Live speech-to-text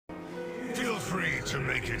to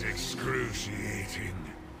make it excruciating.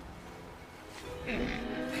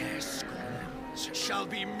 Their screams shall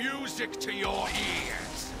be music to your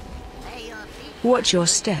ears. Watch your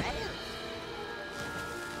step.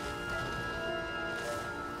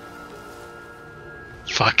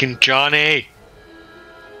 Fucking Johnny!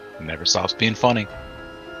 Never stops being funny.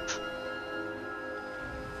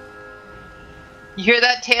 You hear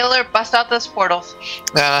that, Taylor? Bust out those portals.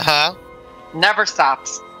 Uh-huh. Never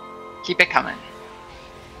stops. Keep it coming.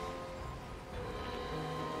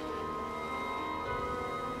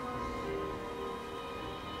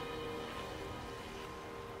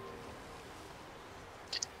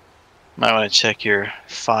 Might want to check your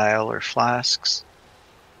file or flasks.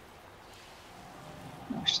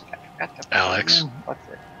 Oh, shit, I forgot to put Alex. it in. What's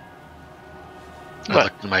it? I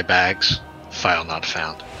looked in my bags. File not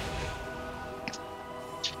found.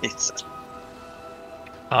 Jesus.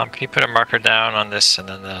 Can you put a marker down on this and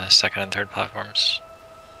then the second and third platforms?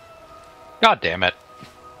 God damn it.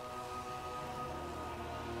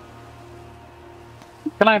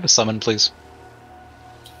 Can I have a summon, please?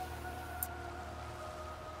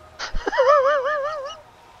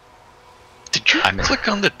 Did you click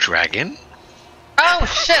on the dragon? Oh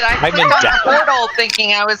shit! I I'm clicked in on the doubt. portal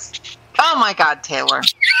thinking I was. Oh my god, Taylor!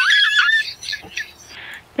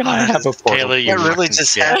 Can I have a portal? Taylor, you What really fucking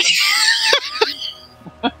just bitch.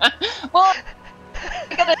 happened? Well,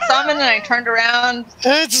 I got a summon and I turned around.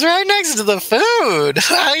 It's right next to the food.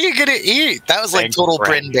 How are you gonna eat? That was like Thanks, total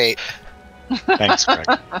Greg. Bryn bait. Thanks, Greg.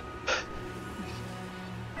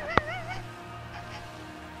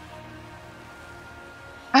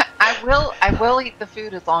 I will eat the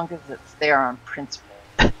food as long as it's there on principle.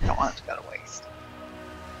 I don't want it to go to waste.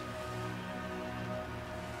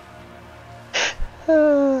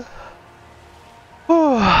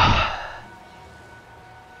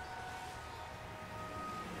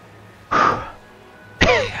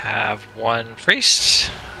 We have one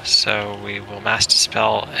priest, so we will mass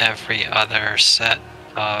dispel every other set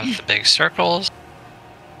of the big circles.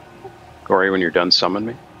 Corey, when you're done, summon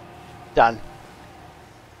me. Done.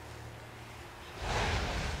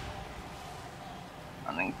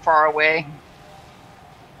 Running far away.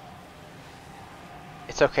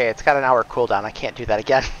 It's okay. It's got an hour cooldown. I can't do that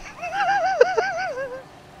again.